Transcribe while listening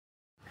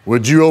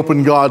Would you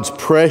open God's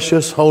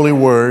precious holy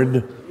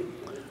word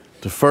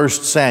to 1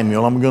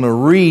 Samuel? I'm going to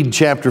read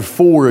chapter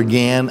 4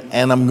 again,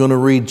 and I'm going to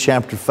read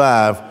chapter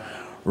 5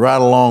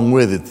 right along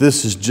with it.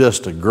 This is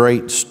just a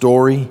great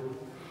story.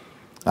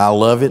 I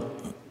love it.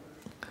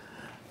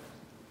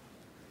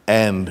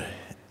 And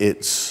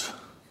it's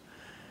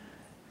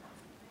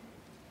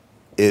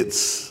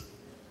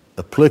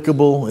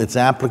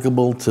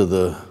applicable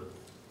to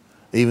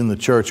even the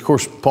church. Of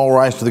course, Paul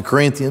writes to the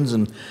Corinthians,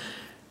 and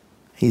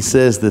he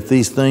says that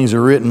these things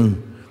are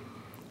written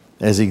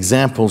as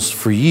examples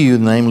for you,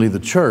 namely the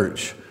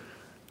church.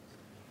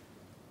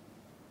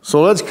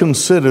 So let's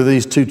consider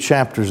these two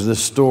chapters of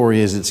this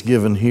story as it's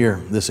given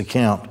here, this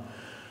account.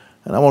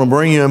 And I want to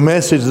bring you a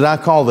message that I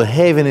call the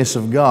heaviness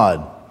of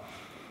God.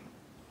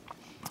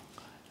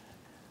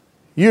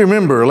 You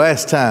remember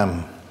last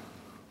time,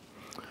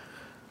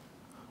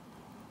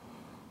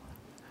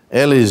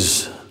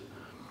 Ellie's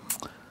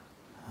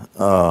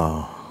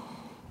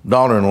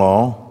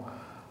daughter-in-law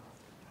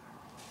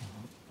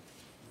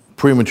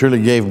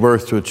prematurely gave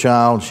birth to a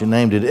child. She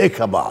named it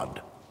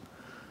Ichabod.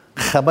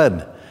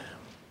 Chabad.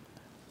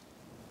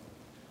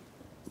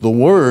 The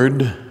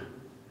word,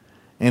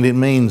 and it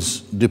means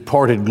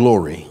departed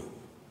glory.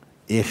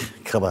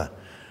 Ichabod.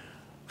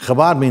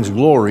 Chabad means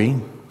glory,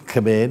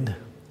 kabed.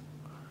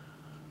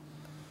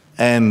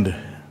 And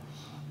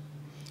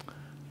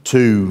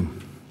to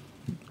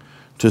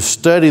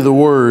study the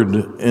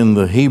word in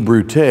the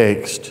Hebrew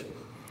text,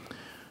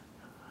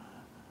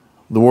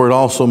 the word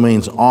also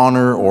means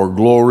honor or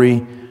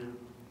glory,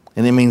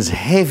 and it means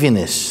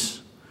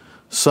heaviness,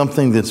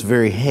 something that's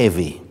very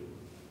heavy.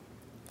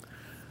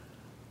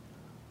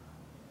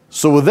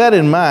 So with that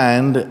in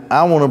mind,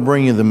 I want to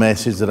bring you the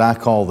message that I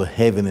call the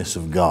heaviness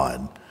of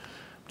God.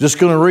 Just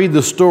going to read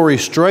the story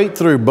straight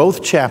through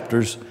both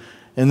chapters,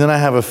 and then I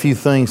have a few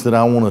things that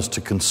I want us to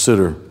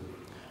consider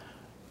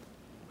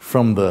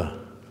from the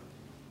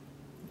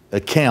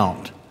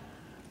account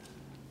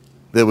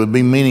that would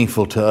be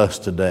meaningful to us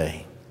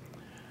today.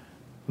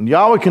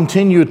 Yahweh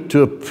continued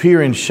to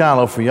appear in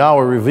Shiloh, for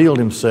Yahweh revealed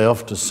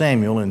himself to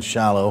Samuel in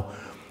Shiloh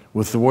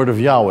with the word of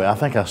Yahweh. I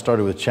think I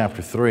started with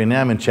chapter 3, and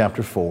now I'm in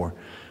chapter 4.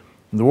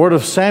 The word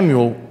of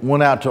Samuel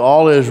went out to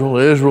all Israel.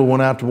 Israel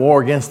went out to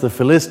war against the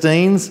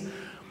Philistines.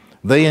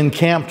 They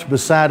encamped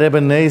beside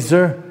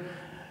Ebenezer,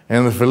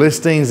 and the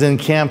Philistines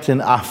encamped in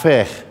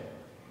Aphek.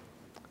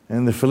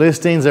 And the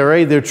Philistines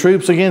arrayed their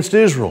troops against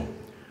Israel.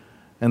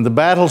 And the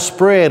battle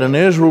spread, and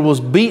Israel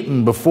was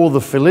beaten before the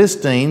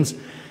Philistines,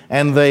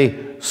 and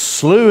they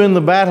slew in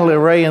the battle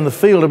array in the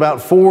field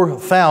about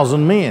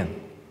 4,000 men.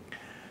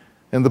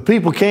 And the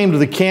people came to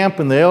the camp,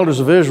 and the elders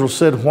of Israel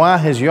said, "Why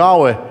has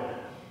Yahweh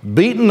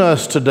beaten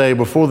us today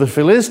before the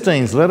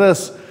Philistines? Let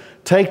us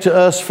take to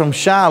us from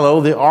Shiloh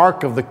the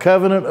ark of the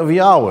covenant of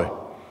Yahweh,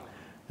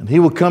 and he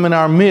will come in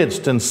our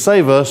midst and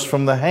save us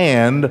from the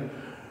hand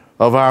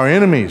of our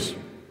enemies."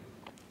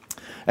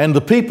 And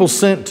the people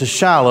sent to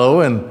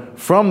Shiloh, and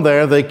from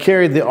there they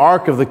carried the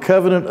ark of the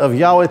covenant of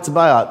Yahweh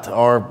Tzebaot,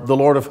 or the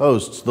Lord of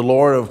hosts, the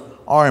Lord of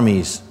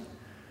armies.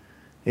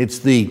 It's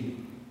the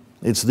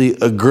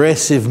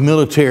aggressive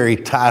military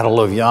title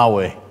of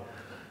Yahweh,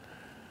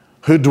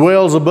 who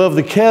dwells above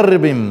the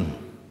cherubim.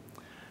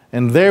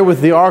 And there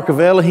with the ark of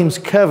Elohim's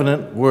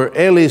covenant were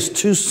Eli's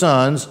two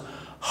sons,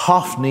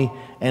 Hophni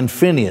and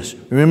Phinehas.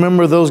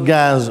 Remember, those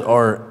guys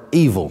are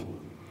evil.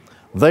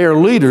 They are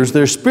leaders,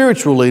 they're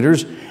spiritual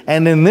leaders,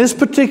 and in this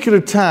particular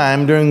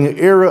time, during the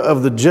era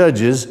of the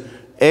judges,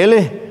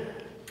 Eli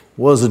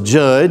was a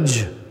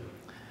judge,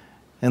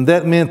 and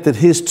that meant that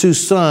his two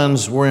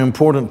sons were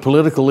important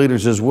political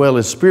leaders as well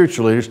as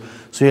spiritual leaders.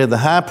 So you had the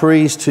high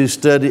priest who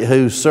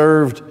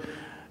served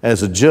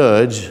as a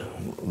judge,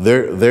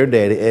 their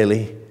daddy,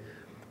 Eli,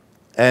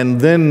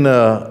 and then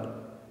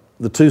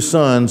the two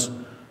sons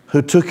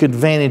who took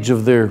advantage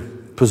of their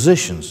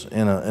positions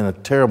in a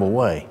terrible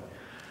way.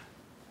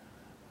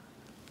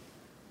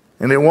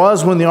 And it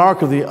was when the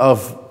ark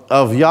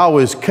of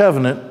Yahweh's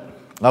covenant,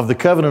 of the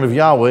covenant of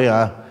Yahweh,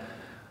 I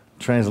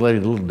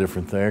translated a little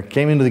different there,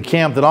 came into the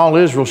camp that all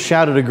Israel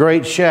shouted a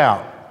great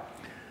shout,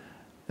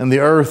 and the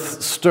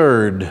earth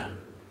stirred.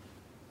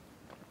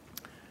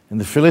 And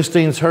the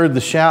Philistines heard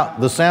the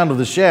sound of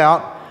the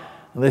shout,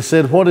 and they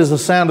said, "What is the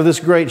sound of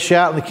this great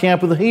shout in the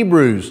camp of the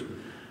Hebrews?"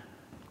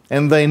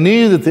 And they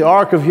knew that the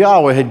ark of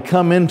Yahweh had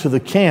come into the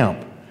camp.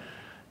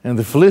 And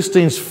the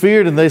Philistines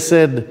feared, and they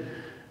said,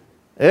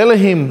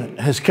 "Elohim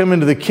has come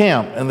into the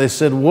camp." And they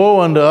said, "Woe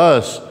unto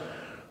us,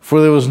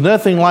 for there was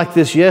nothing like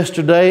this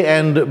yesterday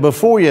and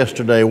before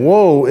yesterday.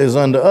 Woe is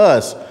unto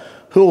us.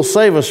 Who will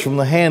save us from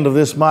the hand of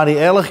this mighty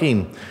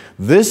Elohim?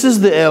 This is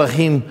the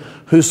Elohim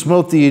who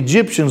smote the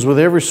Egyptians with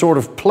every sort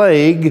of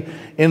plague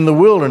in the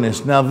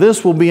wilderness." Now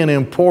this will be an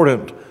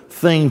important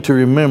thing to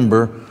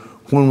remember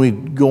when we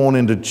go on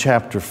into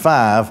chapter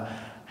 5,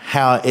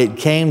 how it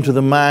came to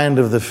the mind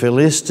of the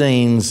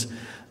Philistines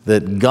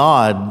that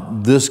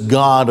God, this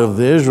God of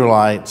the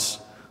Israelites,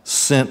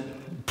 sent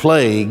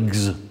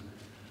plagues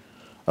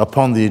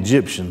upon the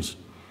Egyptians.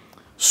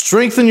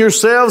 Strengthen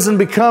yourselves and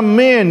become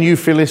men, you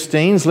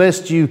Philistines,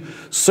 lest you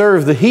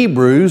serve the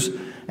Hebrews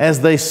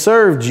as they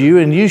served you,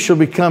 and you shall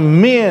become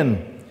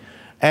men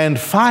and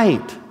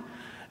fight.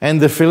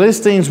 And the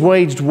Philistines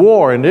waged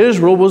war, and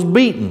Israel was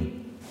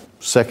beaten.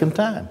 Second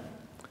time.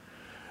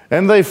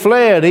 And they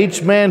fled,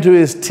 each man to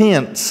his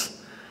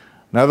tents.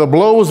 Now the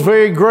blow was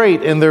very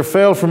great, and there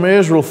fell from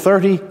Israel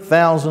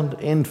 30,000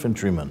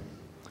 infantrymen.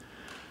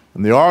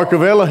 And the ark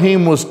of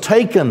Elohim was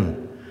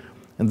taken,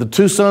 and the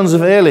two sons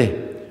of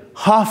Eli,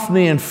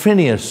 Hophni and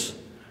Phinehas,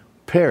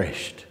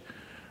 perished.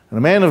 And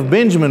a man of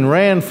Benjamin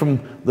ran from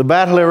the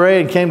battle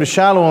array and came to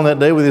Shiloh on that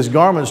day with his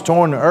garments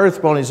torn, and earth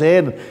upon his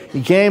head.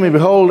 He came, and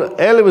behold,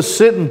 Eli was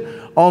sitting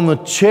on the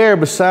chair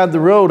beside the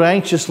road,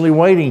 anxiously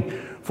waiting,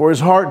 for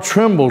his heart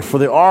trembled for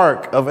the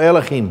ark of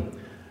Elohim.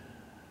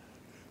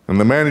 And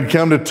the man had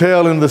come to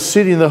tell in the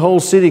city, and the whole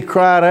city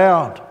cried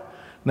out.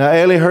 Now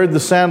Eli heard the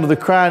sound of the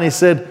cry, and he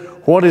said,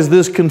 "What is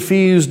this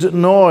confused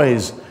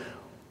noise?"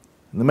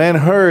 And the man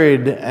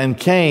hurried and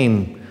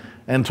came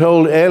and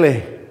told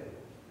Eli,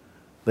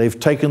 "They've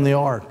taken the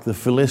ark. The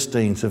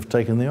Philistines have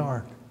taken the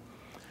ark."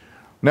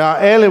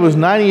 Now Eli was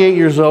 98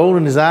 years old,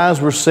 and his eyes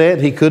were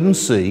set. He couldn't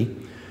see.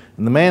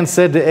 And the man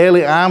said to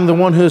Eli, "I'm the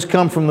one who has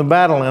come from the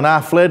battle, and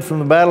I fled from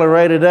the battle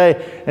array today."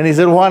 And he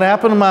said, "What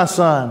happened to my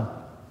son?"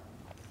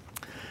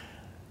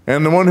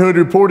 And the one who had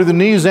reported the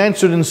news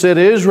answered and said,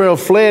 "Israel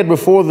fled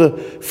before the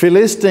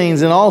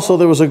Philistines, and also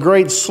there was a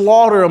great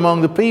slaughter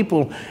among the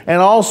people,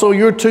 and also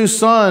your two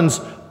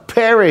sons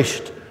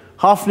perished,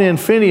 Hophni and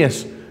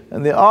Phinehas,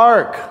 and the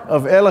ark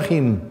of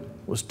Elohim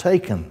was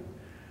taken."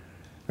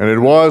 And it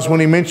was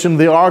when he mentioned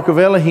the ark of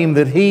Elohim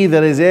that he,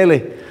 that is Eli,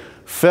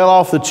 fell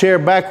off the chair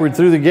backward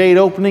through the gate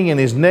opening, and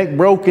his neck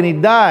broke, and he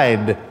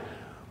died,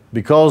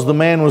 because the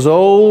man was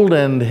old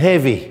and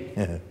heavy.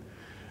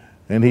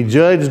 And he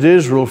judged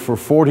Israel for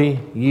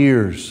 40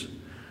 years.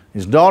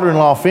 His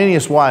daughter-in-law,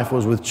 Phinehas' wife,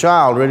 was with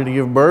child, ready to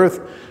give birth.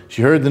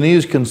 She heard the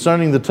news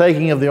concerning the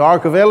taking of the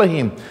ark of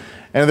Elohim,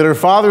 and that her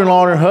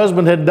father-in-law and her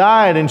husband had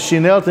died, and she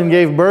knelt and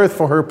gave birth,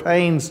 for her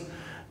pains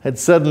had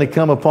suddenly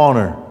come upon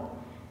her.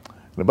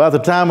 And about the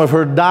time of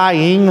her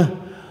dying,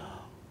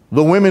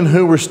 the women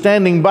who were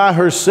standing by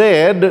her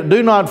said,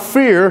 "Do not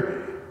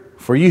fear,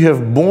 for you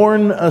have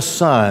borne a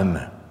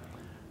son."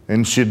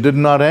 And she did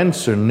not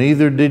answer,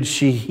 neither did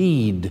she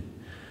heed.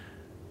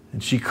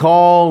 And she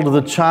called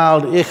the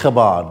child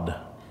Ichabod,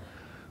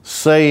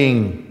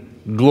 saying,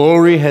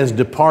 "Glory has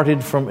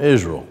departed from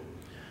Israel,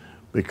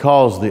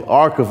 because the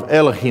ark of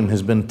Elohim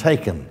has been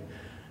taken,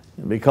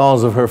 and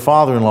because of her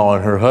father-in-law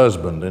and her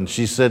husband." And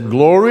she said,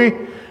 "Glory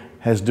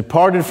has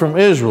departed from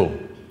Israel,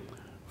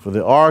 for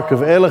the ark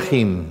of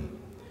Elohim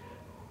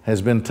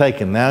has been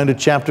taken." Now into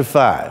chapter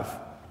 5.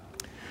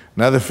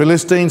 Now the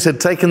Philistines had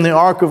taken the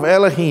ark of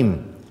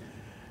Elohim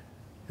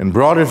and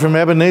brought it from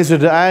Ebenezer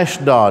to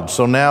Ashdod.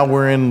 So now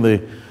we're in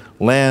the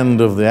land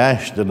of the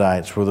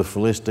Ashdodites, where the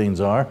Philistines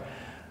are.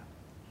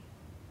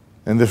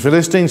 And the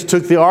Philistines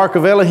took the ark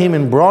of Elohim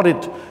and brought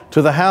it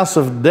to the house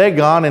of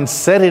Dagon and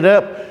set it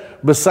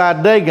up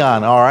beside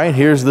Dagon. All right,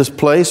 here's this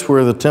place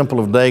where the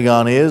temple of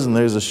Dagon is, and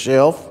there's a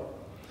shelf.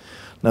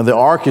 Now the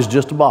ark is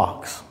just a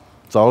box.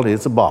 That's all it is,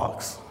 it's a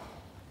box.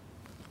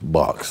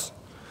 Box.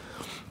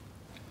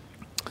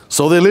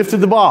 So they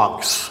lifted the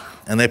box,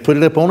 and they put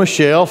it up on a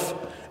shelf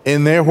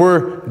in there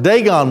where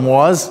Dagon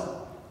was,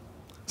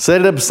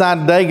 set it up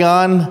beside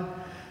Dagon,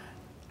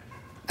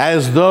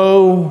 as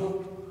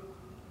though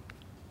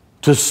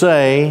to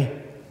say,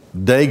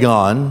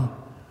 Dagon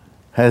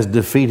has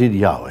defeated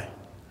Yahweh.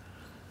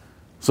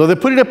 So they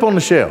put it up on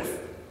the shelf.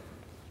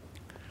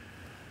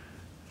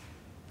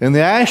 And the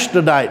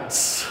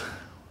Ashdodites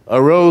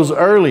arose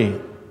early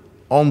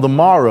on the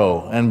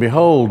morrow, and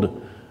behold,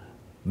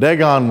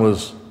 Dagon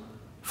was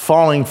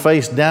falling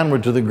face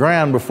downward to the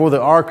ground before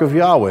the ark of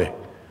Yahweh.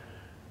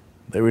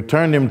 They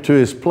returned him to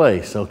his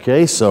place.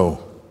 Okay,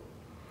 so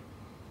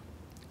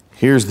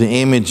here's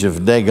the image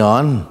of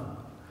Dagon.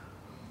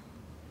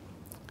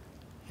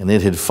 And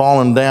it had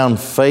fallen down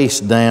face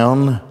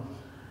down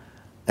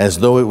as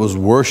though it was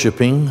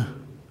worshiping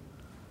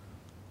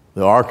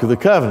the Ark of the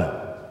Covenant.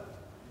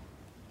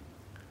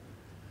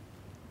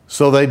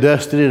 So they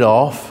dusted it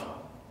off,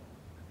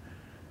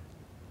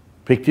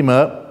 picked him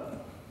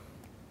up,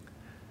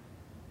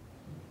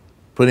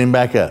 put him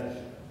back up.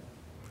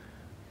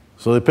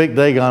 So they picked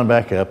Dagon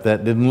back up.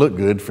 That didn't look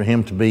good for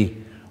him to be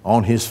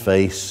on his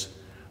face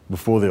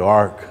before the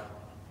ark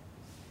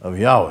of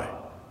Yahweh.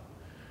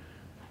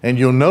 And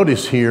you'll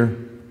notice here,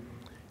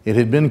 it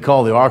had been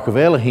called the ark of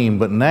Elohim,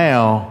 but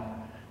now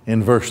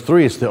in verse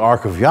 3 it's the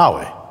ark of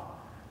Yahweh.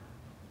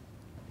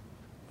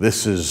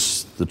 This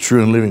is the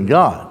true and living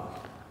God.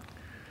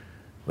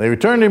 They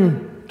returned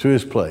him to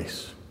his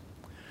place.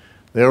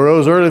 They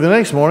arose early the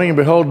next morning, and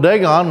behold,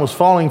 Dagon was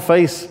falling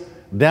face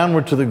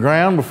downward to the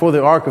ground before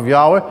the ark of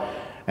Yahweh,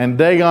 and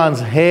Dagon's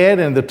head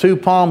and the two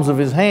palms of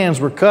his hands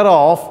were cut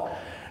off,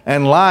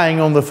 and lying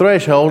on the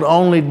threshold,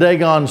 only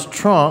Dagon's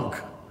trunk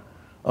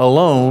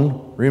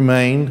alone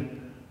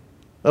remained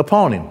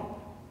upon him.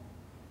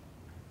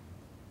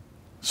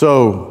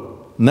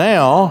 So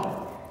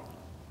now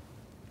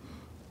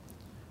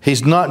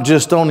He's not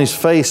just on his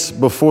face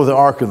before the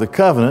Ark of the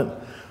Covenant.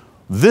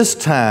 This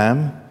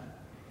time,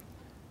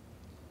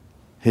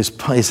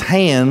 his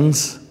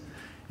hands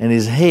and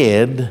his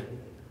head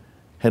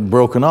had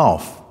broken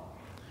off.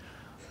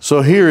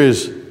 So here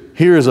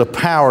is a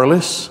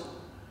powerless,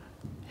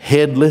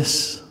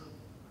 headless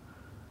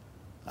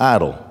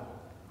idol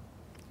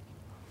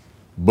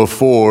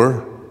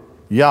before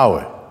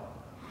Yahweh.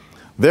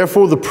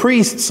 Therefore, the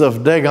priests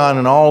of Dagon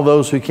and all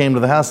those who came to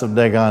the house of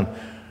Dagon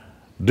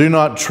do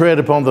not tread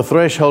upon the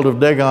threshold of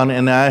Dagon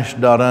and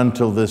Ashdod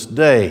until this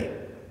day.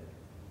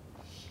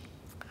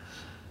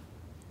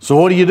 So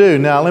what do you do?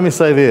 Now, let me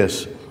say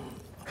this.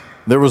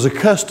 There was a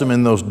custom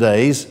in those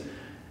days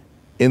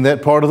in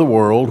that part of the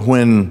world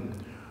when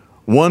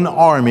one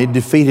army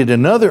defeated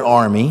another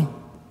army,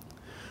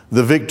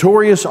 the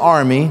victorious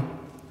army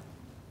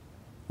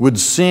would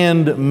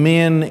send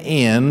men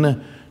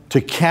in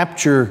to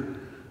capture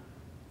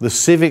the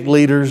civic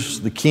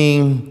leaders, the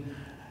king,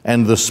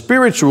 and the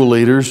spiritual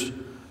leaders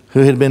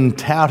who had been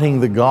touting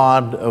the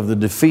God of the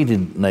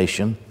defeated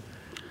nation,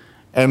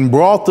 and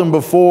brought them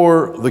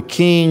before the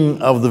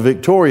king of the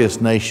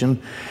victorious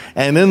nation,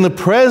 and in the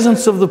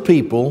presence of the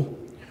people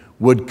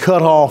would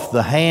cut off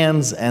the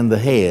hands and the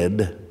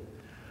head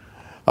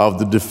of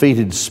the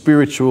defeated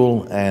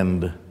spiritual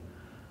and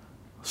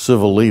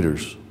civil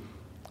leaders.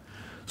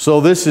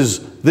 So this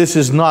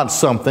is not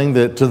something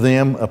that to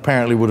them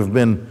apparently would have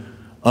been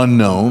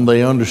unknown.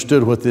 They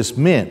understood what this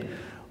meant,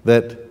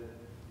 that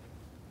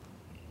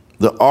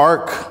the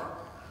Ark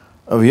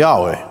of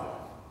Yahweh,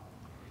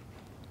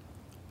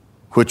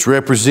 which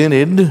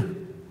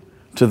represented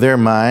to their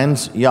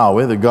minds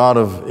Yahweh, the God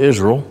of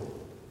Israel,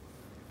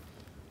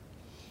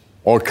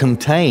 or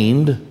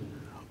contained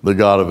the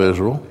God of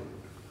Israel,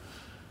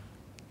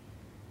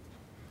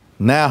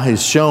 now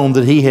has shown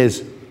that he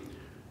has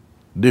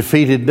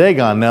defeated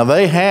Dagon. Now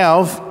they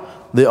have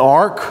the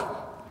ark.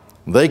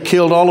 They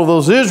killed all of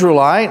those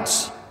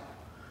Israelites.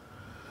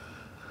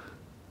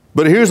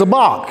 But here's a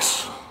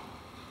box.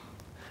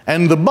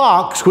 And the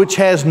box, which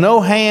has no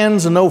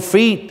hands and no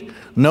feet,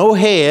 no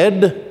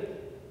head,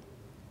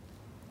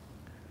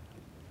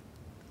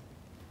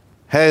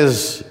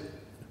 has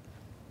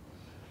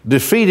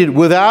defeated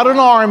without an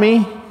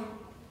army,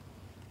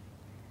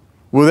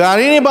 without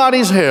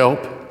anybody's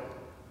help,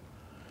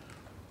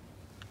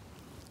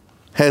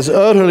 has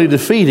utterly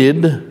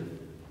defeated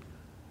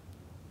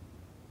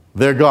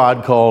their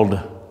God called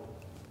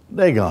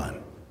Dagon.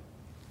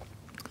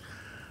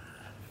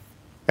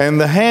 And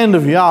the hand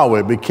of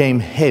Yahweh became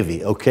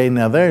heavy. Okay,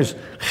 now there's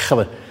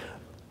the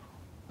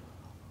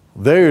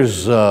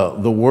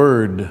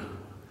word,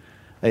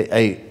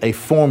 a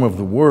form of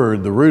the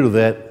word. The root of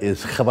that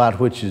is chabad,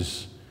 which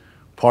is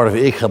part of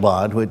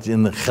Ichabod, which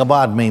in the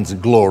chabad means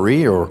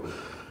glory or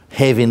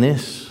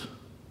heaviness,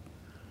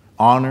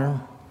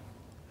 honor.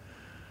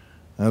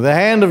 Now, the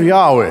hand of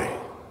Yahweh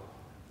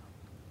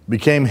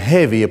became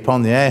heavy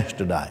upon the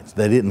Ashdodites.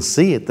 They didn't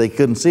see it. They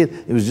couldn't see it.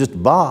 It was just a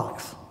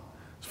box,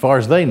 as far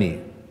as they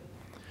knew.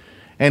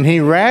 And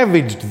he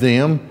ravaged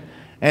them,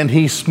 and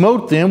he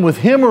smote them with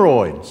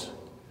hemorrhoids,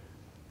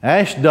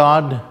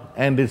 Ashdod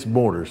and its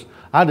borders.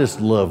 I just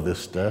love this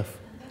stuff.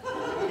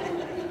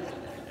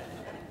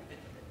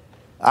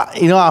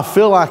 I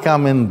feel like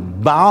I'm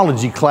in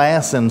biology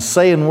class and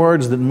saying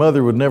words that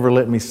Mother would never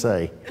let me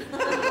say.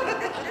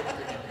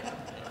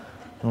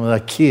 I'm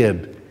a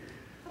kid.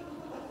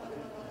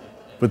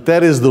 But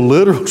that is the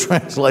literal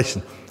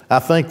translation. I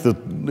think that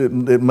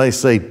it may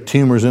say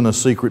tumors in a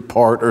secret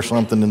part or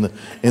something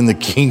in the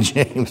King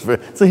James.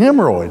 It's a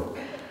hemorrhoid.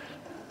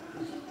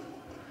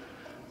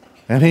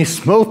 And he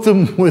smote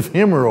them with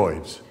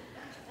hemorrhoids,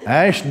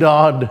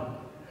 Ashdod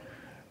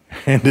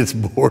and its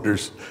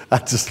borders. I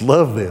just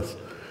love this.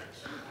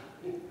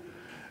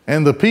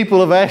 And the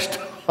people of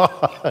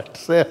Ashdod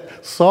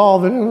saw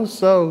that it was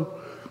so.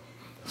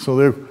 So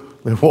they're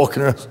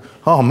walking around.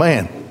 Oh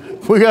man,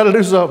 we got to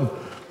do something.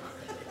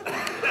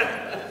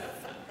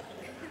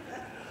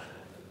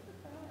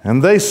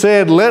 And they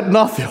said, "Let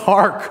not the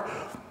ark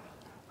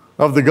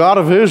of the God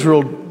of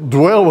Israel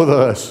dwell with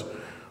us,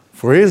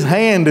 for his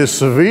hand is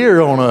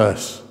severe on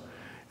us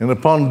and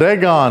upon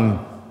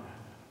Dagon,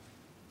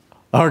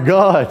 our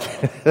God."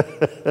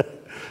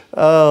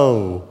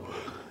 Oh.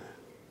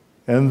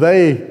 And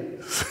they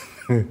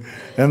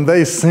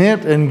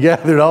sent and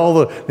gathered all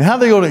the... Now, how are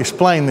they going to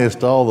explain this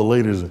to all the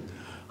leaders?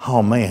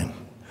 Oh, man.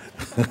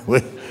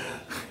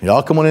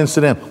 Y'all come on in and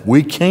sit down.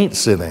 We can't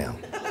sit down.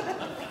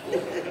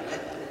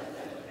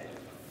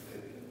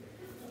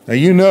 Now,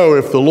 you know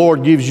if the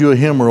Lord gives you a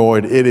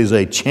hemorrhoid, it is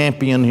a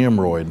champion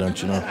hemorrhoid, don't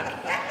you know?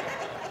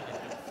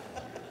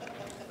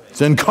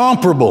 It's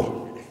incomparable.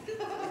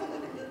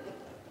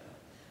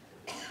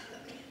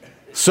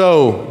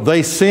 So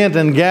they sent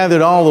and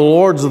gathered all the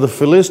lords of the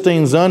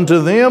Philistines unto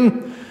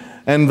them,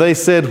 and they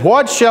said,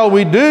 "What shall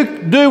we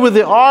do with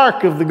the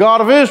ark of the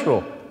God of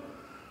Israel?"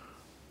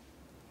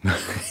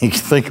 You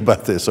think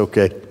about this,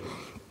 okay?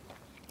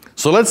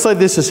 So let's say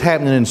this is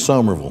happening in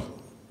Somerville.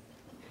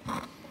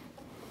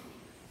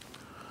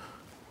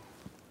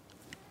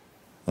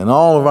 And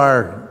all of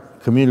our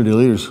community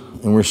leaders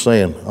and we're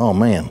saying, oh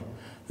man,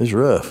 this is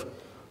rough.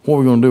 What are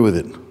we going to do with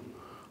it?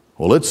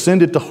 Well, let's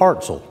send it to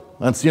Hartselle.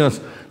 That's,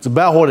 it's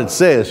about what it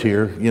says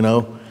here,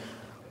 Who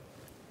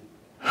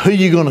are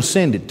you going to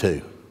send it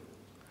to?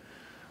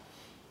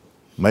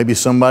 Maybe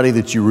somebody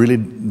that you really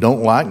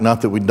don't like.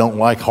 Not that we don't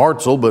like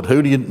Hartselle, but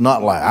who do you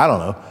not like? I don't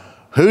know.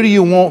 Who do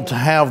you want to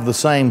have the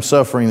same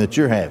suffering that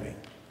you're having?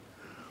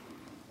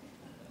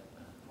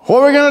 What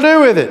are we going to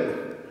do with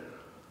it?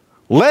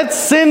 Let's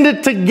send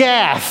it to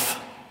Gath.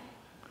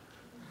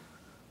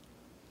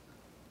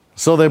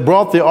 So they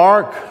brought the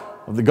ark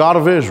of the God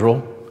of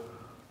Israel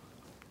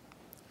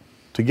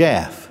to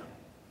Gath.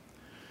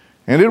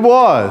 And it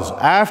was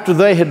after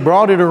they had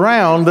brought it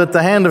around that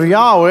the hand of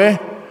Yahweh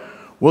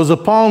was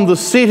upon the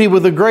city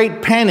with a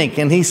great panic,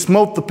 and he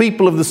smote the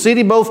people of the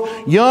city,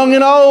 both young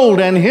and old,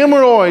 and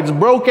hemorrhoids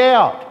broke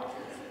out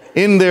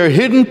in their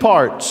hidden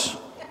parts.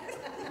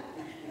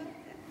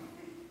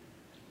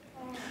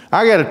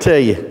 I got to tell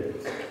you,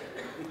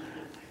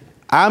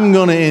 I'm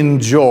going to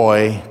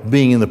enjoy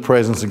being in the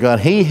presence of God.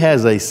 He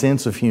has a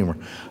sense of humor.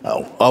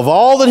 Of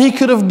all that he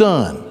could have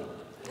done,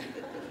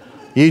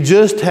 you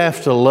just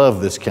have to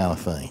love this kind of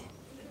thing.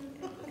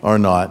 Or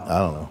not, I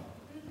don't know.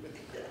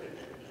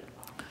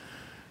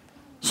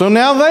 So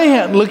now they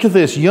had, look at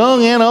this,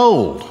 young and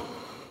old.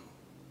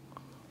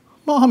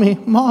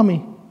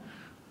 Mommy.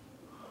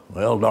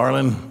 Well,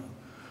 darling,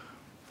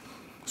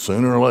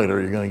 sooner or later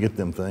you're going to get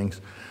them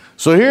things.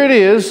 So here it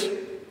is.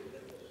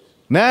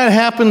 Now it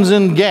happens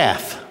in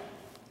Gath.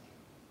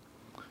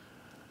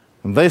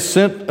 And they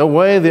sent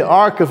away the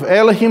ark of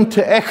Elohim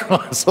to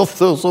Ekron. So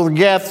the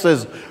Gath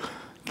says,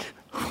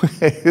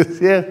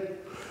 yeah,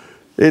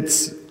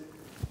 it's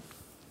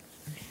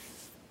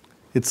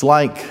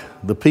like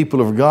the people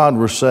of God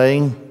were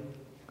saying,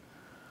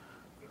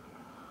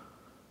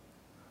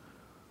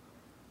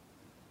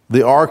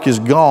 the ark is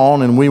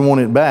gone and we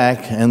want it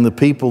back. And the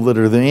people that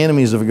are the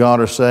enemies of God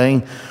are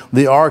saying,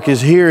 the ark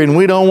is here and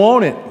we don't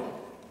want it.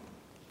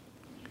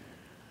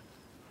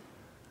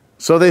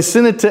 So they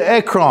sent it to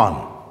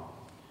Ekron.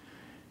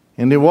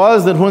 And it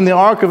was that when the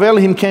ark of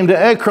Elohim came to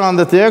Ekron,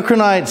 that the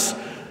Ekronites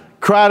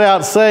cried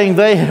out saying,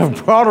 they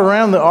have brought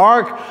around the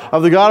ark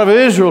of the God of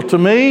Israel to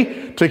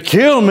me to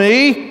kill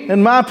me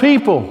and my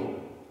people.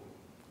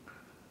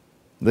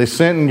 They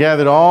sent and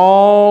gathered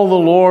all the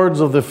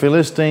lords of the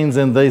Philistines,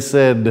 and they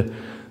said,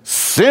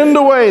 send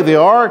away the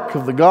ark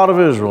of the God of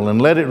Israel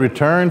and let it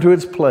return to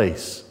its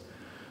place,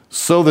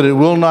 so that it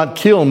will not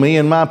kill me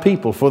and my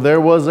people. For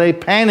there was a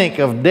panic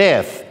of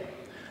death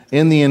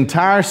in the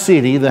entire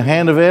city. The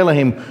hand of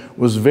Elohim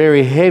was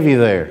very heavy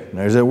there.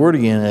 There's that word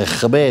again,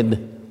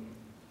 echabed.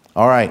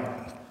 All right.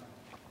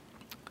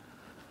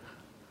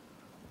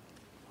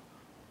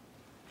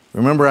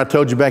 Remember I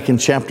told you back in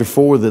chapter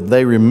 4 that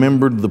they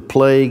remembered the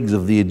plagues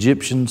of the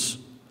Egyptians?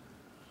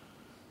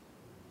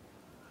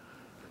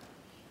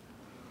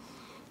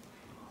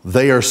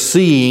 They are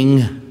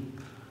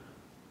seeing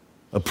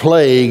a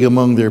plague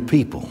among their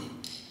people.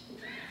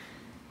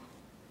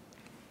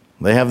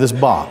 They have this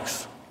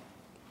box.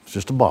 It's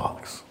just a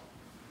box.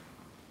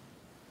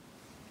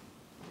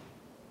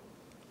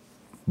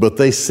 But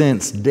they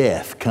sense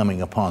death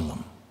coming upon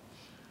them.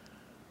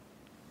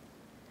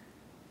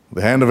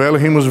 The hand of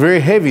Elohim was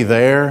very heavy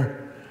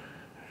there,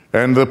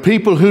 and the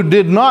people who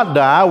did not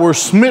die were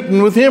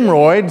smitten with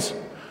hemorrhoids,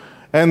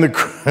 and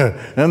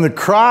the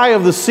cry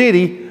of the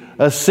city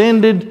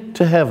ascended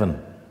to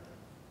heaven.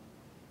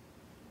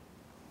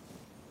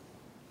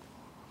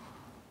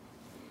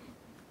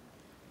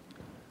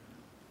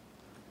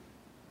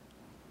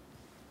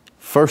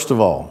 First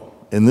of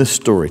all, in this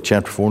story,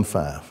 chapter 4 and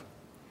 5,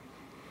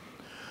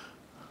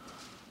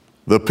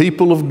 the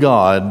people of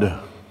God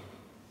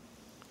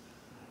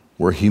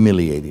were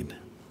humiliated.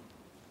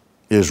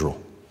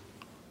 Israel,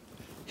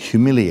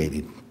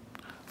 humiliated.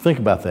 Think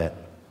about that.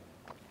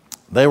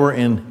 They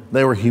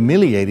were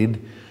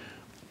humiliated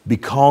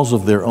because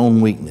of their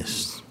own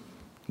weakness.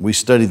 We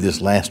studied this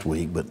last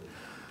week, but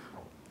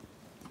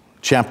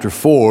chapter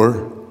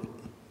 4,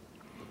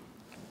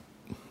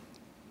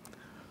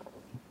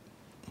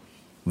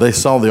 they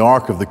saw the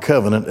Ark of the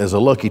Covenant as a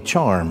lucky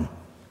charm.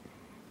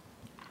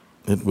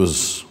 It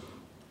was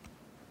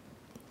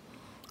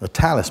a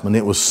talisman.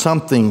 It was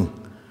something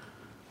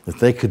that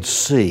they could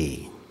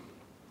see.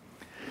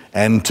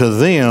 And to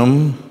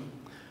them,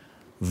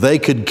 they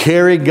could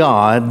carry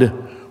God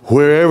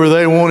wherever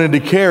they wanted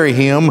to carry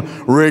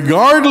Him,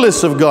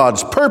 regardless of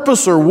God's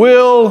purpose or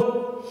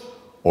will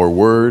or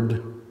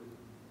word.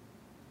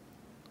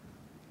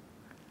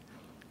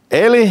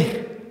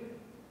 Eli,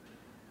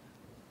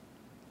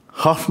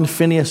 Hophni,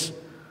 Phinehas,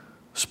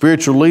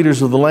 spiritual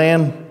leaders of the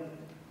land,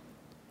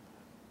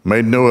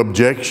 made no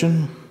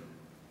objection.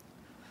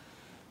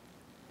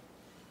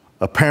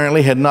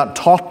 Apparently had not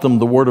taught them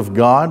the Word of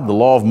God, the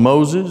law of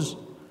Moses,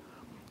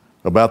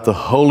 about the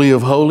Holy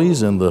of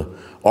Holies and the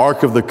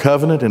Ark of the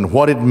Covenant and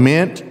what it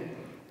meant,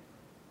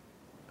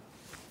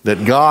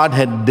 that God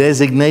had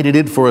designated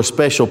it for a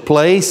special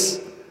place,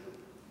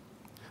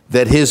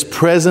 that His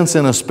presence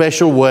in a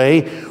special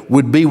way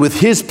would be with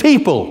His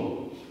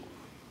people.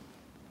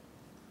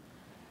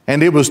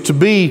 And it was to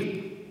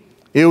be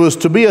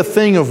a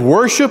thing of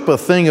worship, a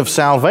thing of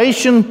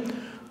salvation,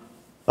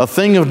 a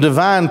thing of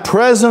divine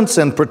presence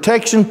and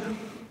protection.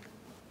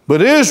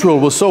 But Israel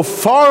was so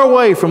far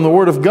away from the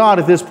Word of God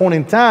at this point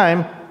in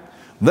time,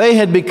 they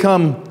had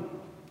become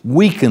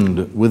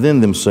weakened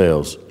within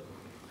themselves.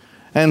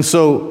 And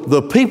so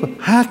the people,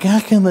 how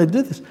can they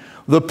do this?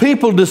 The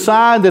people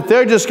decide that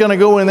they're just going to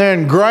go in there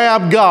and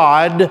grab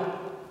God,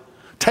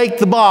 take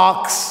the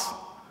box,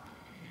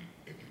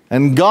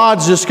 and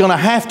God's just going to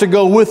have to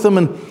go with them,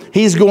 and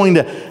He's going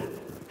to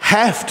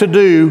have to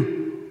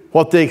do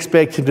what they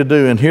expect Him to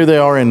do. And here they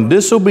are in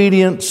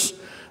disobedience,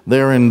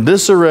 they're in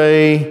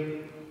disarray,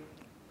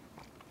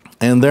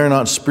 and they're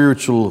not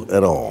spiritual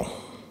at all.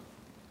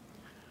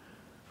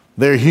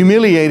 They're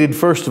humiliated,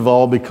 first of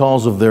all,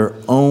 because of their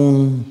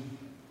own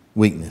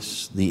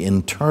weakness, the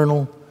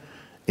internal,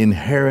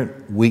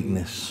 inherent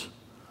weakness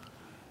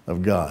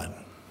of God.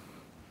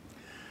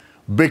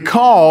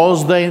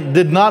 Because they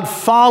did not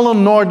follow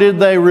nor did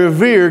they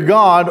revere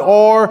God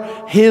or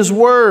His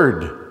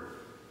Word.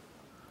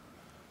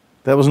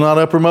 That was not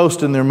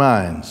uppermost in their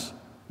minds.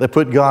 They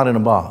put God in a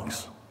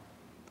box.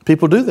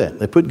 People do that.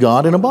 They put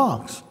God in a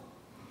box.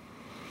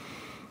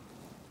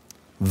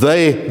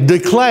 They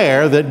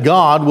declare that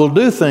God will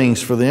do things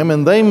for them,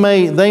 and they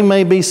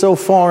may be so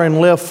far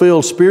in left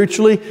field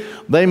spiritually,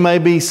 they may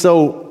be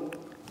so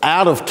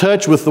out of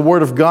touch with the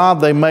Word of God,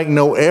 they make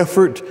no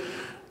effort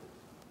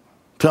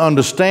to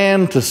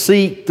understand, to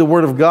seek the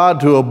Word of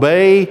God, to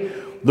obey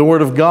the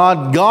Word of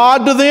God.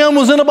 God to them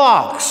was in a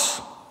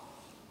box.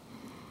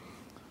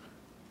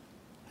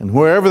 And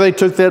wherever they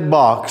took that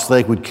box,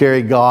 they would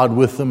carry God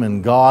with them,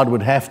 and God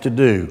would have to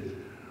do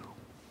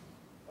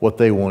what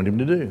they wanted Him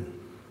to do.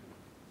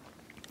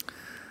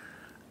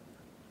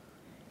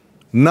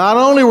 Not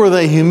only were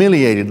they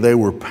humiliated, they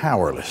were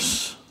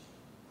powerless.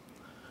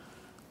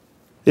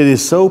 It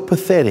is so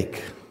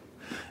pathetic,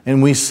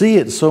 and we see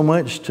it so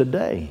much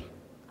today.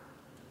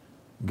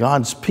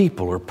 God's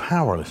people are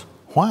powerless.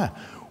 Why?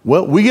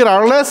 Well, we get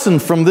our lesson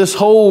from this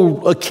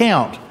whole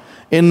account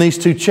in these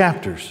two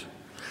chapters.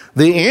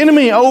 The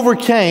enemy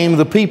overcame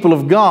the people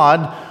of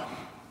God,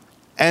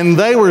 and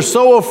they were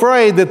so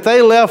afraid that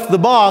they left the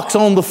box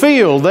on the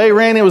field. They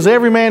ran, it was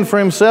every man for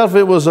himself.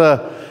 It was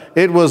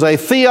a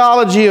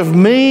theology of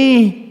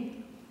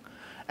me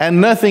and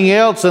nothing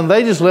else, and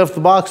they just left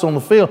the box on the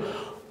field.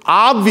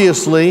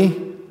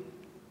 Obviously,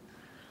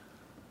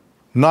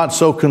 not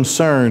so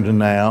concerned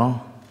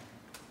now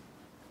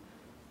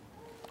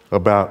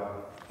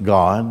about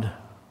God.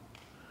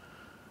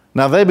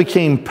 Now, they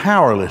became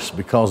powerless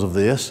because of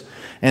this,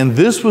 and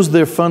this was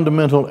their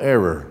fundamental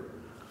error.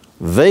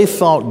 They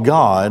thought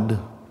God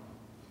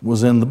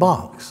was in the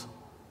box.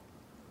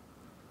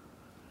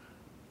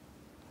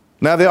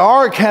 Now, the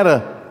ark had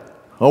a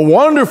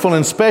wonderful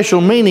and special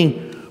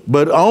meaning,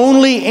 but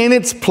only in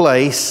its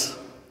place,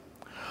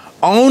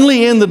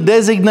 only in the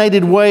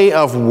designated way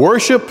of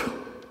worship,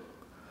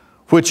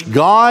 which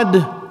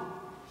God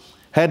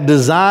had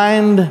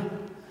designed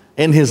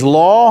in His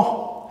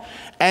law,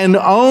 and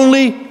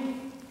only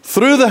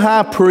through the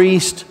high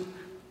priest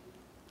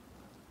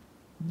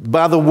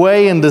by the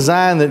way and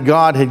design that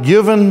God had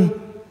given,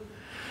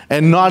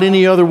 and not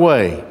any other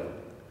way.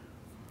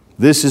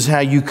 This is how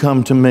you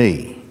come to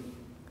me.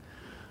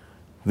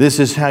 This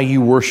is how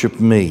you worship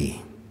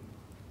me.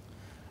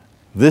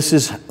 This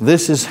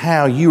is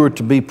how you are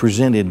to be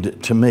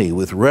presented to me,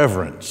 with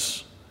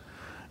reverence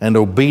and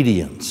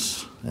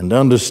obedience and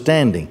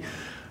understanding.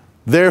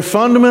 Their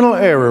fundamental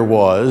error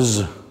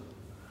was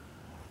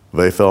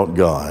they thought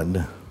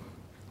God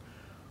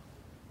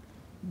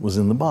was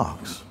in the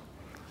box.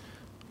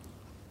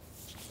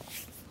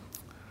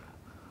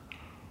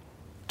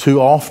 Too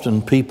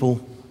often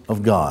people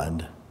of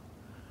God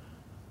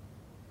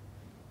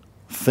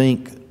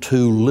think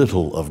too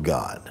little of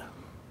God.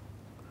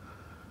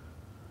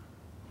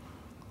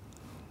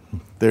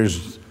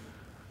 There's,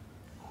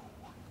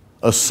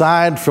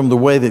 aside from the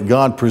way that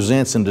God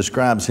presents and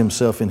describes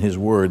Himself in His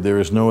Word, there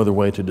is no other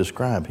way to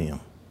describe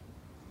Him.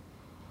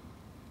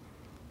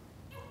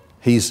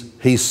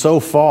 He's so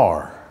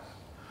far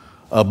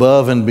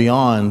above and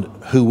beyond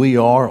who we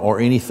are or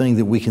anything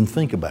that we can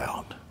think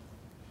about.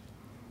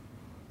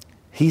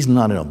 He's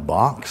not in a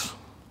box.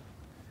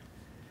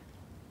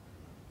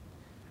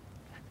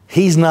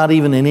 He's not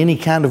even in any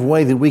kind of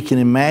way that we can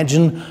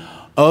imagine,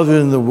 other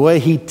than the way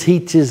He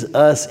teaches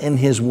us in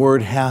His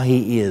Word how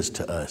He is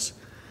to us.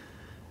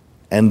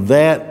 And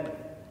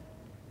that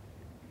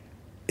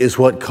is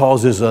what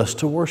causes us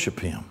to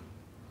worship Him.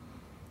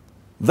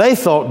 They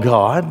thought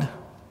God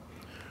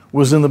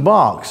was in the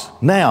box.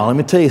 Now, let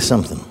me tell you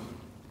something.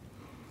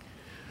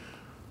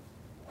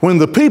 When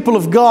the people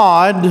of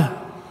God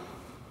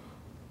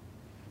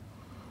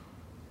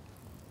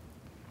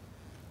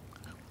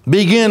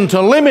begin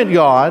to limit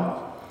God,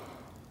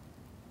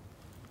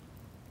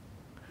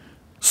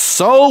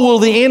 so will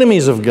the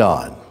enemies of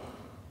God.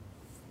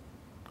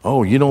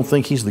 Oh, you don't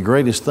think He's the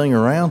greatest thing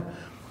around?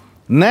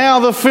 Now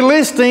the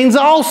Philistines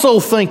also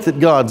think that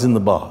God's in the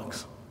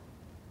box.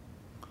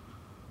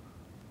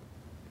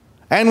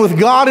 And with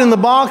God in the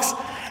box,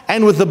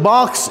 and with the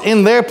box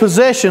in their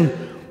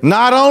possession,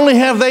 not only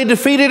have they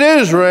defeated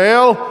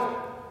Israel,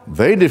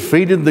 they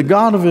defeated the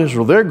God of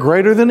Israel. They're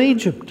greater than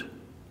Egypt.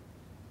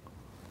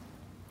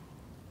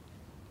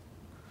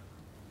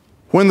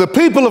 When the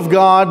people of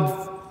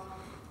God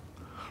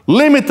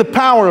limit the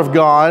power of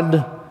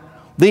God,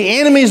 the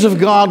enemies of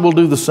God will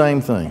do the same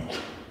thing.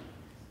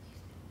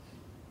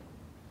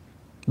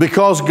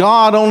 Because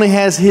God only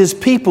has His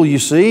people, you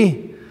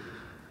see.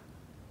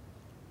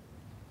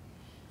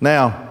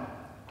 Now,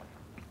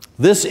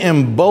 this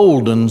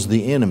emboldens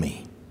the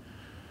enemy.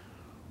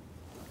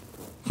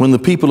 When the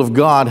people of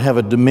God have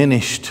a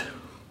diminished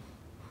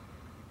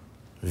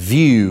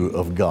view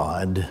of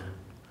God,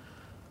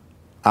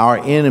 our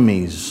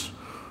enemies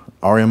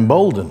are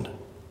emboldened.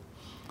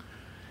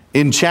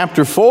 In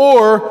chapter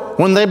 4,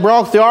 when they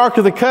brought the Ark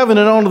of the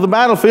Covenant onto the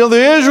battlefield,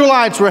 the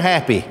Israelites were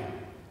happy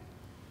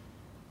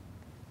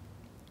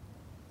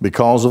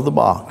because of the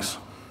box.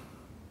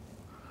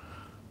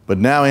 But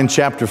now in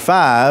chapter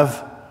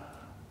 5,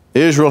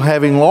 Israel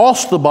having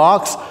lost the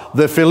box,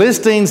 the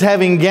Philistines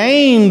having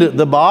gained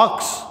the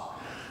box,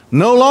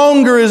 no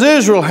longer is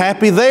Israel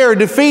happy. They are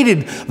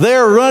defeated. They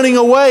are running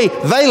away.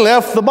 They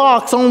left the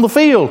box on the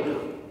field.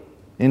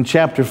 In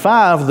chapter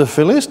 5, the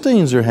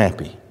Philistines are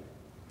happy.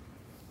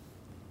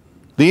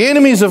 The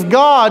enemies of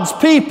God's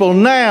people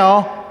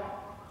now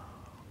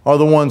are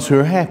the ones who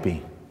are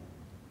happy.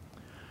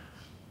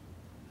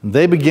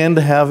 They begin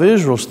to have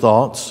Israel's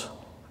thoughts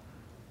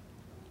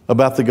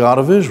about the God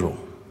of Israel.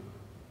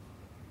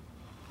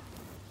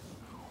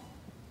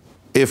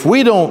 If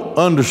we don't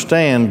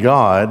understand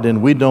God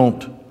and we're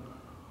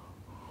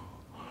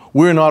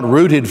not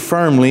rooted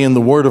firmly in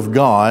the Word of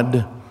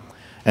God,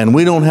 and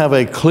we don't have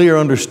a clear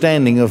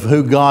understanding of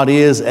who God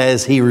is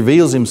as He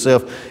reveals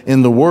Himself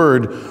in the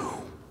Word,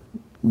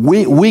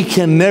 we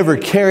can never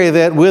carry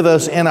that with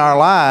us in our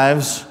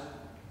lives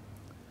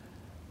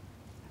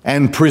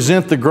and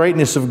present the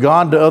greatness of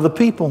God to other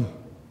people.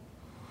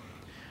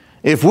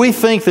 If we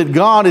think that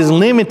God is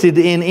limited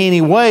in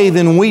any way,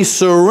 then we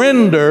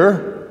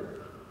surrender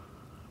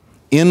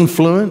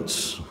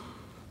influence.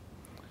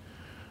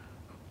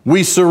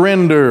 We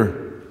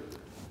surrender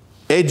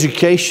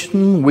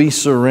education. We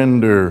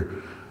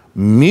surrender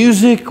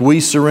music. We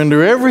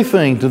surrender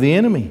everything to the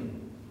enemy.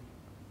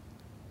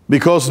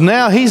 Because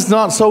now he's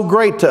not so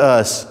great to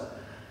us.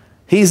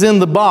 He's in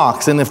the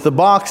box. And if the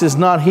box is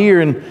not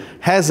here and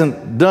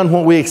hasn't done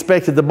what we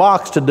expected the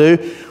box to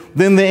do,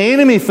 then the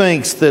enemy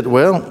thinks that,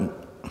 well,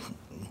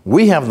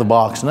 we have the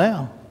box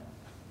now.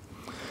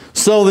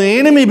 So the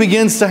enemy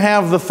begins to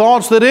have the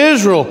thoughts that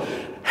Israel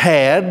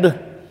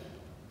had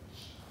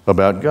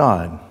about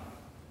God.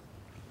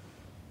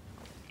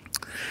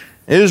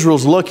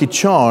 Israel's lucky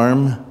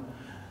charm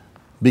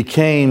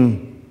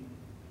became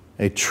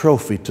a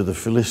trophy to the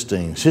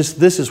Philistines.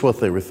 This is what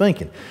they were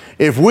thinking.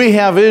 If we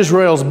have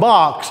Israel's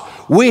box,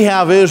 we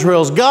have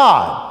Israel's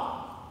God.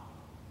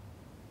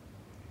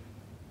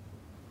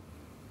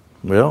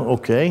 Well,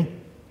 okay.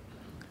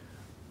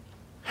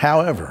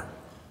 However,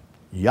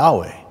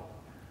 Yahweh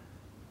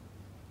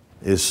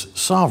is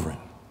sovereign.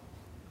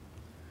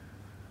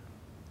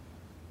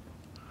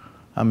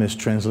 I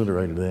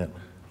mistransliterated that.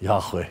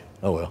 Yahweh.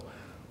 Oh well.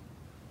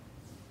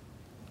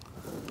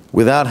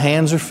 Without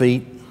hands or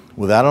feet,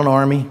 without an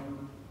army,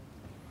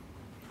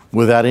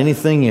 without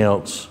anything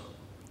else,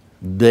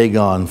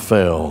 Dagon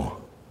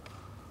fell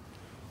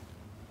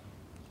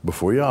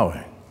before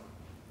Yahweh.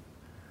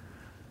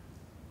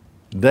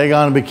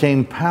 Dagon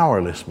became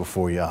powerless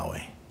before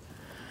Yahweh.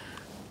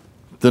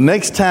 The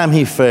next time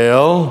he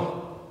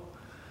fell,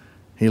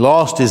 he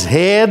lost his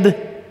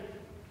head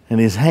and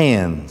his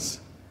hands.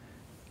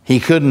 He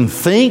couldn't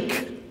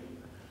think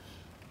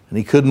and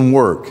he couldn't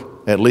work,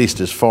 at least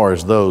as far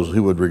as those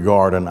who would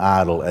regard an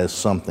idol as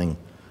something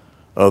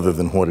other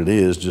than what it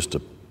is, just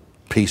a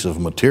piece of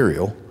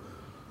material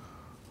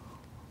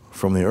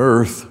from the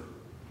earth.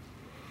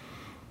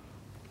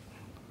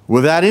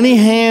 Without any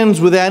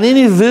hands, without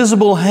any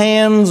visible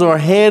hands or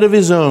head of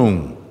his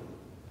own,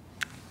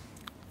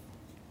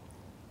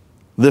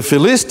 the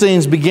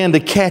Philistines began to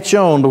catch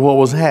on to what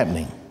was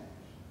happening.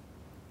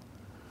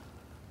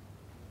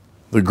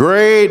 The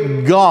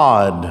great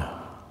God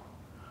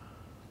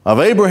of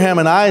Abraham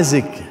and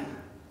Isaac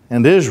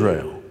and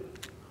Israel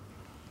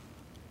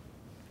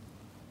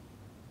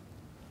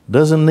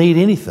doesn't need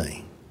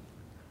anything.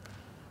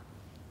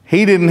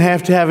 He didn't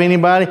have to have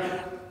anybody.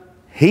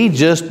 He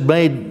just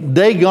made,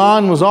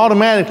 Dagon was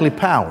automatically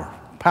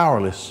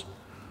powerless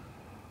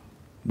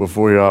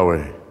before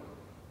Yahweh.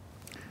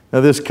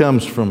 Now this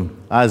comes from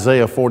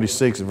Isaiah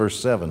 46 verse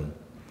 7.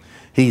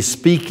 He's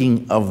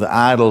speaking of the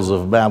idols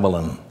of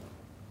Babylon.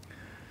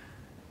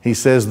 He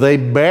says, they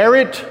bear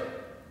it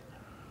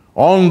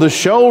on the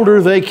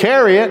shoulder, they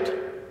carry it,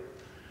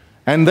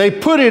 and they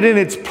put it in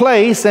its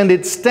place, and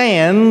it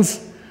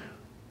stands,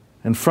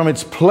 and from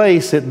its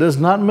place it does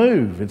not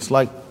move. It's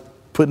like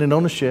putting it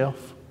on a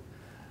shelf.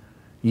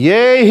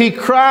 Yea, he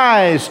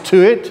cries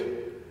to it,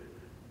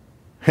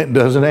 it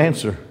doesn't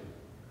answer.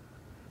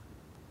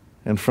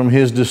 and from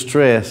his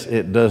distress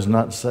it does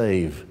not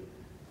save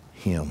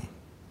him.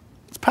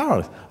 It's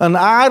powerless. An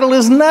idol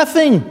is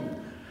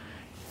nothing.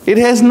 It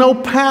has no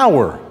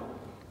power.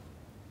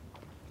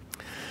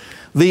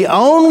 The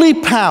only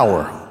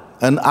power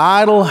an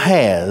idol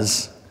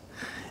has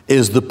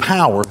is the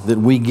power that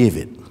we give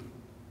it.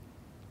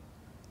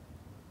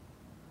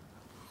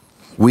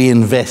 We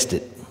invest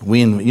it.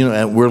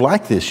 We're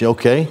like this,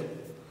 okay?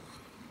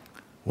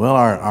 Well,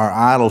 our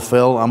idol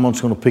fell. I'm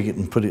just going to pick it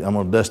and I'm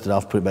going to dust it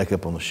off, put it back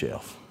up on the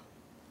shelf.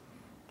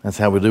 That's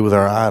how we do with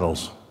our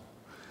idols.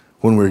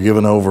 When we're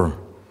given over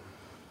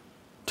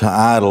to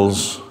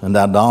idols and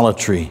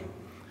idolatry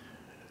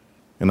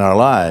in our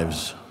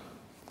lives,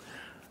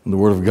 and the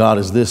Word of God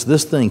is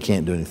this thing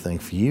can't do anything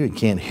for you. It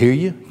can't hear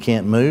you,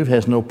 can't move,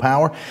 has no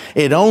power.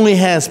 It only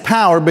has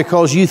power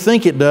because you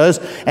think it does,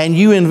 and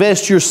you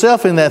invest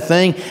yourself in that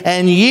thing,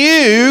 and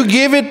you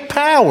give it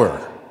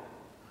power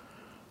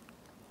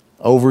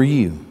over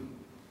you.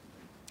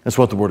 That's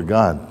what the Word of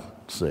God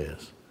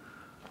says.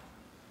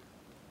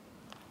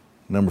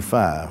 Number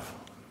 5,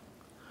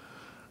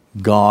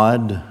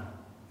 God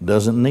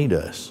doesn't need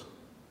us.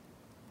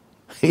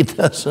 He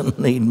doesn't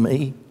need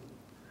me.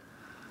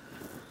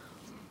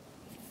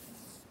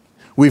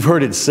 We've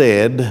heard it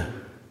said,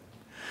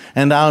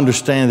 and I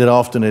understand that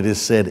often it is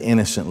said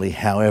innocently.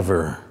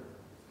 However,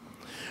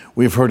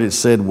 we've heard it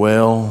said,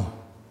 well,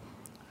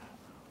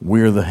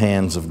 we're the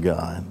hands of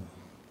God.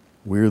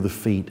 We're the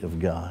feet of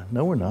God.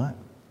 No, we're not.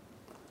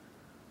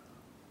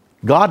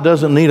 God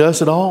doesn't need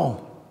us at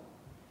all.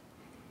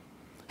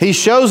 He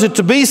shows it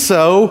to be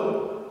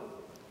so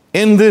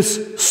in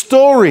this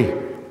story.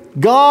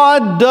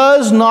 God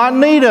does not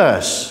need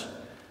us.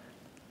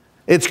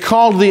 It's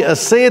called the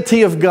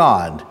aseity of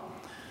God.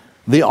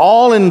 The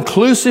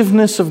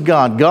all-inclusiveness of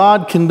God.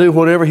 God can do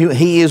whatever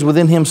He is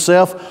within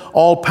Himself,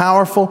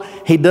 all-powerful.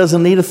 He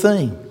doesn't need a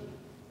thing.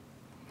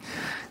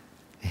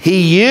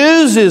 He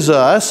uses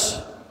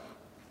us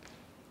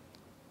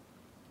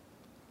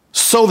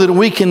so that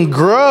we can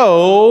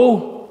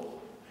grow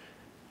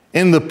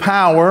in the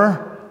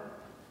power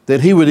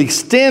that He would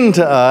extend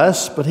to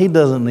us, but He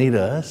doesn't need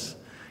us.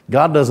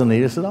 God doesn't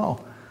need us at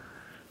all.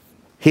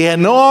 He had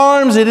no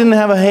arms, He didn't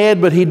have a head,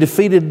 but He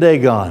defeated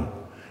Dagon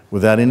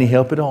without any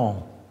help at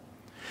all.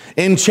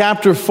 In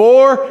chapter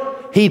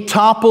 4, He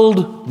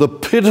toppled the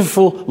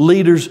pitiful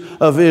leaders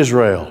of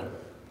Israel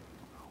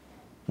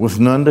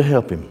with none to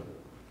help Him.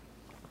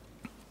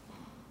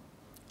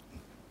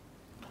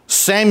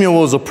 Samuel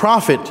was a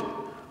prophet,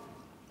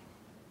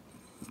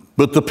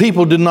 but the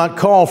people did not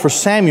call for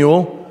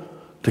Samuel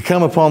to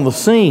come upon the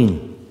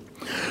scene,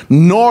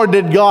 nor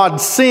did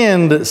God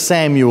send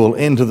Samuel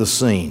into the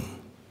scene.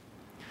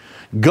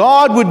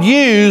 God would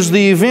use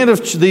the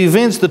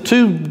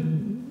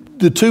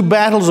two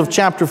battles of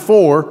chapter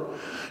 4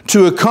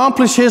 to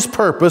accomplish His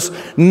purpose,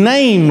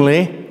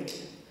 namely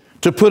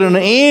to put an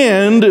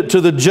end to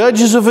the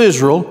judges of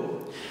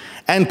Israel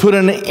and put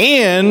an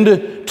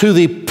end to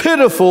the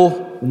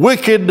pitiful,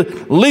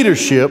 wicked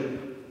leadership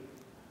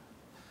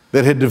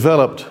that had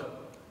developed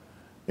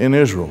in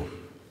Israel.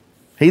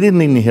 He didn't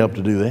need any help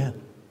to do that.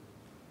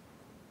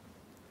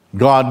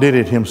 God did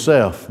it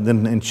Himself.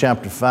 Then in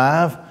chapter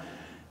 5,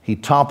 He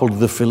toppled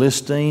the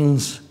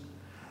Philistines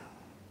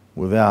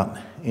without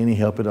any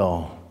help at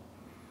all.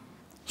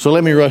 So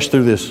let me rush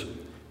through this.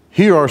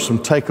 Here are some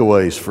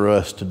takeaways for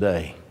us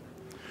today.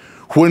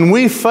 When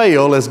we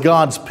fail as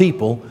God's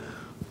people,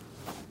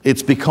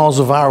 it's because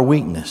of our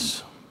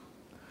weakness.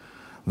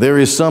 There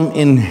is some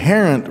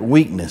inherent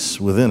weakness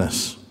within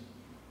us.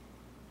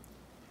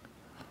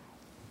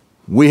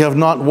 We have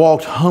not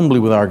walked humbly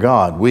with our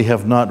God. We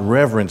have not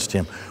reverenced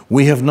Him.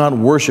 We have not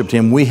worshiped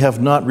Him. We have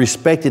not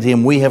respected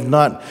Him. We have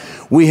not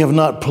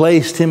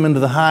placed Him into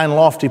the high and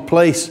lofty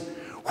place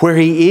where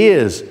He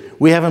is.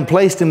 We haven't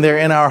placed Him there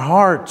in our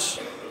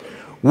hearts.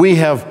 We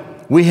have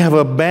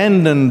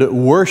abandoned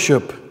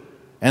worship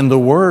and the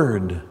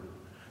Word.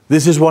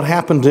 This is what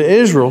happened to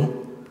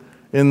Israel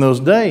in those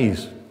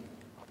days.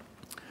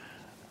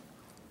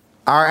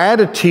 Our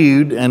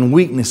attitude and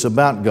weakness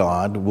about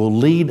God will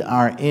lead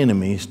our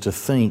enemies to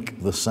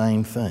think the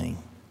same thing.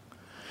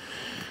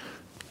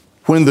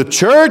 When the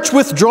church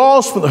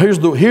withdraws from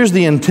here's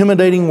the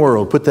intimidating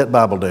world. Put that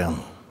Bible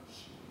down.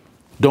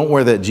 Don't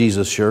wear that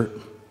Jesus shirt.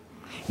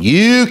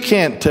 You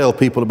can't tell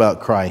people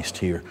about Christ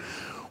here.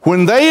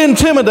 When they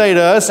intimidate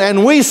us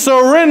and we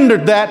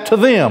surrendered that to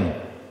them,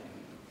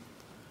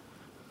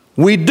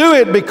 we do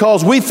it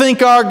because we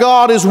think our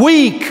God is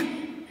weak.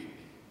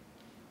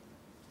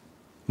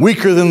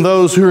 Weaker than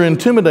those who are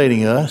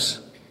intimidating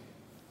us.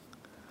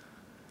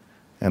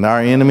 And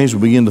our enemies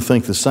will begin to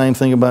think the same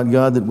thing about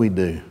God that we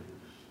do.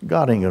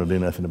 God ain't going to do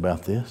nothing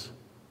about this.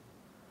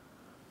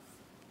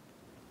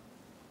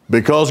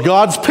 Because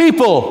God's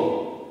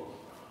people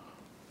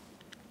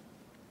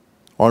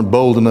aren't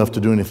bold enough to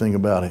do anything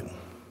about it.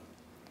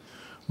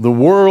 The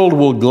world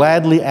will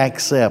gladly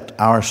accept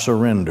our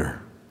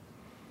surrender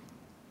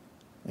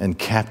and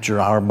capture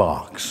our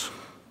box.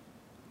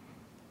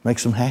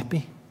 Makes them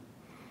happy?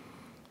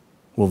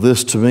 Well,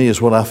 this to me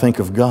is what I think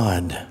of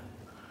God.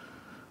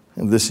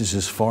 And this is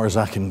as far as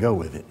I can go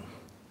with it.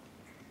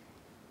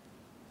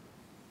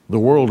 The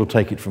world will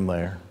take it from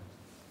there.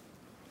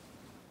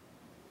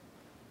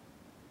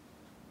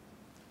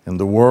 And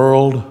the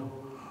world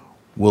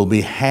will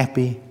be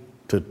happy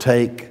to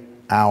take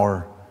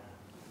our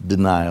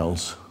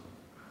denials,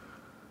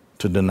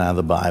 to deny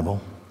the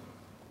Bible,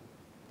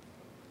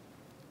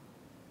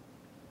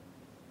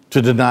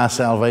 to deny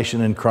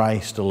salvation in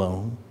Christ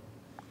alone,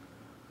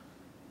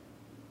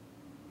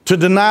 to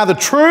deny the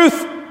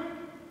truth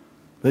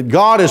that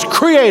God is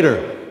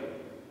creator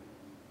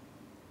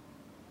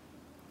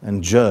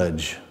and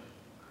judge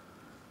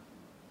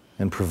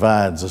and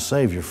provides a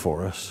Savior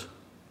for us.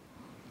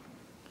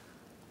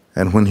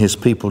 And when His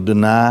people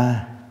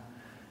deny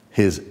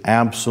His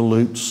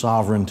absolute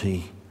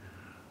sovereignty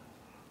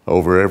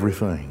over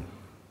everything,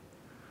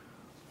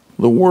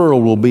 the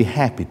world will be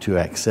happy to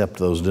accept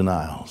those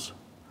denials,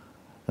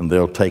 and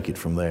they'll take it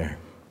from there.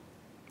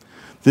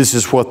 This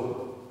is what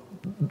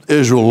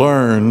Israel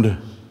learned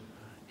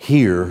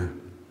here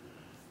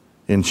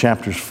in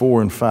chapters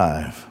 4 and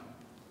 5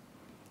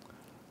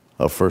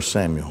 of 1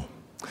 Samuel.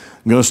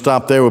 I'm going to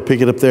stop there. We'll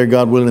pick it up there,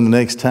 God willing, the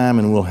next time,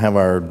 and we'll have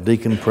our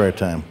deacon prayer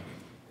time.